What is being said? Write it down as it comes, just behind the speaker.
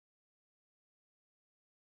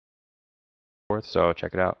so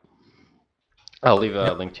check it out. I'll leave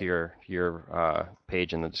a link to your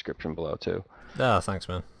page in the description below too. Ah, thanks,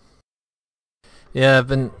 man. Yeah, I've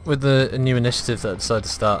been with the new initiative that I decided to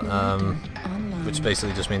start, which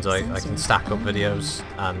basically just means I can stack up videos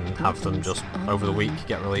and have them just over the week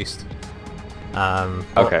get released.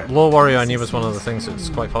 Okay. Lore Warrior I knew was one of the things that's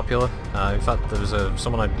quite popular. In fact, there was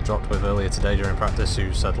someone I dropped with earlier today during practice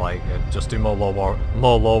who said like, just do more Lore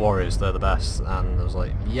Warriors, they're the best, and I was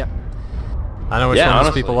like, yep. I know which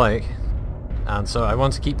ones people like. And so I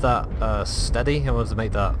wanted to keep that steady. I wanted to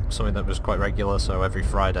make that something that was quite regular, so every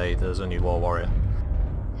Friday there's a new Lore Warrior.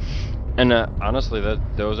 And honestly,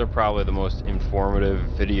 those are probably the most informative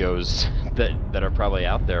videos that are probably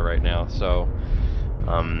out there right now. So,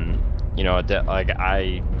 you know, like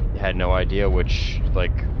I had no idea which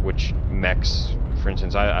mechs. For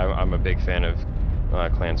instance, I'm a big fan of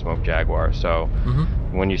Clan Smoke Jaguar. So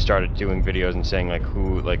when you started doing videos and saying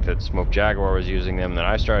like that Smoke Jaguar was using them, then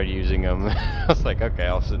I started using them. I was like, okay,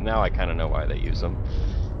 now I kind of know why they use them.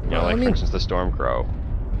 You know, like for instance, the Stormcrow.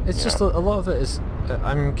 It's just a lot of it is.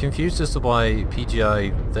 I'm confused as to why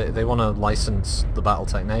PGI they want to license the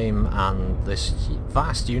BattleTech name and this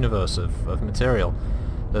vast universe of material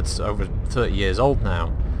that's over 30 years old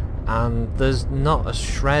now, and there's not a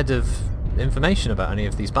shred of information about any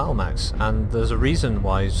of these battle mechs, and there's a reason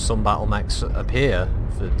why some battle mechs appear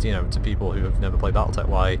for, you know, to people who have never played BattleTech,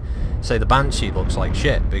 why say the Banshee looks like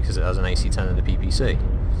shit because it has an AC-10 and a PPC.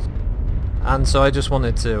 And so I just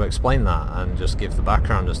wanted to explain that and just give the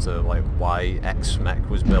background as to like why X mech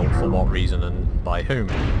was built for what reason and by whom.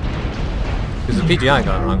 Because if PGI ain't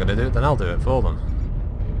going to do it, then I'll do it for them.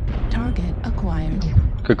 Target acquired.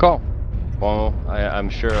 Good call. Well, I'm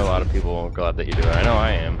sure a lot of people are glad that you do it. I know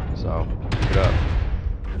I am, so keep it up.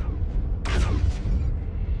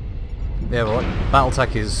 Yeah, well,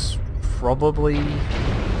 BattleTech is probably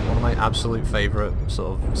one of my absolute favourite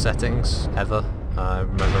sort of settings ever. I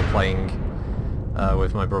remember playing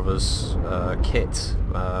with my brother's kit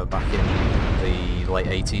back in the late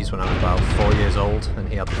 80s when I was about 4 years old, and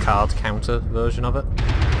he had the card counter version of it,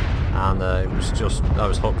 and it was just, I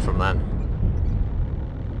was hooked from then.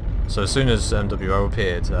 So as soon as MWO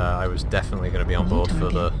appeared, I was definitely going to be on board for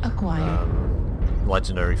the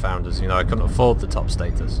legendary founders. You know, I couldn't afford the top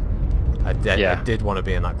status. I did want to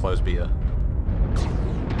be in that closed beta.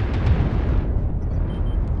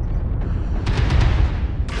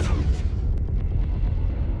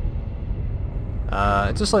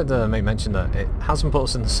 I'd just like to make mention that it hasn't put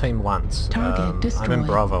us in the same lance. I'm in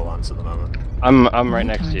Bravo Lance at the moment. I'm right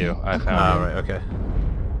next to you. I found you. Right, okay.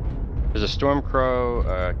 There's a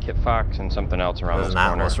Stormcrow, Kit Fox, and something else around this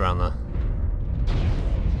corner. There's an Atlas around there.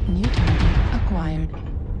 New target acquired.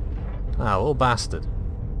 Ah, little bastard.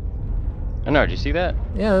 I know, did you see that?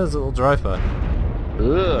 Yeah, there's a little drive-by.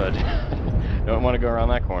 Good. Don't want to go around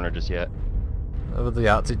that corner just yet. With the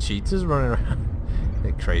Arctic cheetahs running around.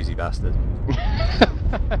 You crazy bastard.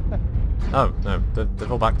 Oh, no,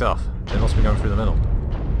 they've all backed off. They must be going through the middle.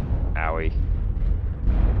 Owie.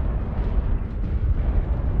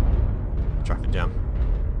 Traffic jam.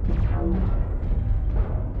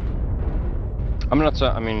 I'm not so,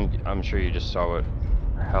 I mean, I'm sure you just saw what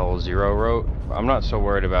Hell Zero wrote. I'm not so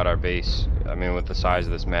worried about our base. I mean, with the size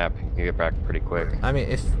of this map, you can get back pretty quick. I mean,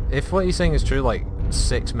 if what you're saying is true, like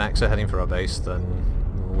 6 mechs are heading for our base,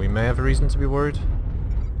 then we may have a reason to be worried.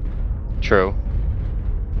 True.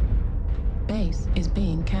 Base is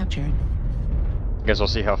being captured. I guess we'll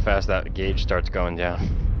see how fast that gauge starts going down.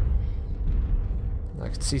 I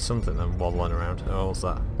could see something then waddling around. Oh, what's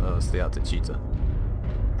that? Oh, it's the Arctic cheetah.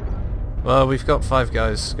 Well, we've got 5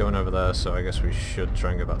 guys going over there, so I guess we should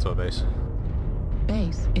try and go back to our base.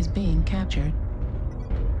 Base is being captured.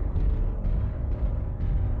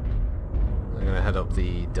 I'm gonna head up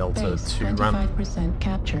the Delta Base 2 ramp. 25%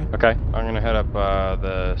 captured. Okay, I'm gonna head up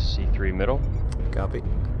the C3 middle. Copy.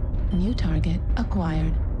 New target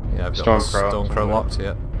acquired. Yeah, I've got the Stormcrow locked,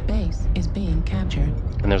 yeah. Base is being captured.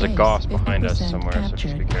 And there's a Base Gauss behind us 50% somewhere, so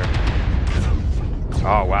just be captured. careful.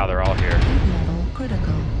 Oh wow, they're all here. Heat level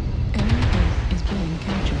critical. Enemy base is being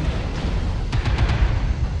captured.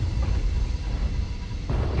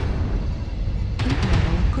 Heat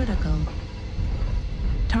level critical.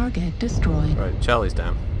 Target destroyed. Right, Charlie's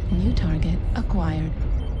down. New target acquired.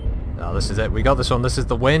 Oh, this is it. We got this one. This is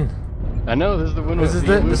the win. I know, this is the win. This is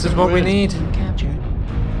it. This is what we need. Being captured.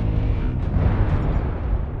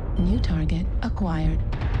 New target acquired.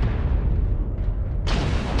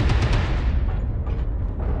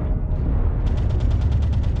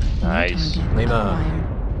 Nice. Lima.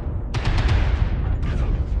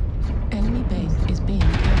 Enemy base is being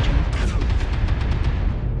captured.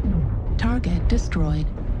 Target destroyed.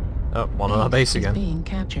 Oh, one on our base Is again. being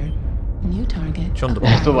captured. New target.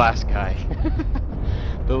 Chundaball. The last guy.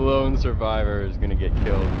 The lone survivor is gonna get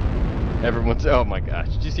killed. Everyone's. Oh my gosh!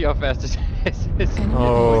 Did you see how fast his Enemy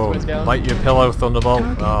Oh, went down? bite your pillow, Thunderbolt.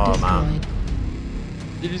 Target Oh destroyed. man.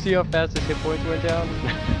 Did you see how fast his hit points went down?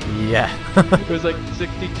 Yeah. It was like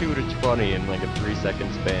 62 to 20 in like a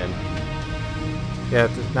 3-second span. Yeah,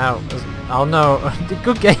 now, oh no,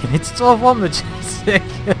 good game, it's 12-1 Majestic.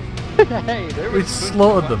 Hey, there We was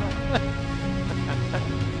slaughtered them.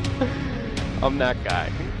 I'm that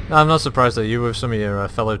guy. I'm not surprised that you were with some of your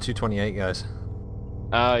fellow 228 guys.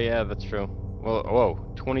 Oh yeah, that's true. Well,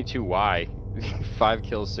 whoa, 22Y. 5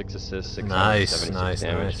 kills, 6 assists, Nice, 676 nice,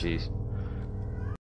 damage. nice. Jeez.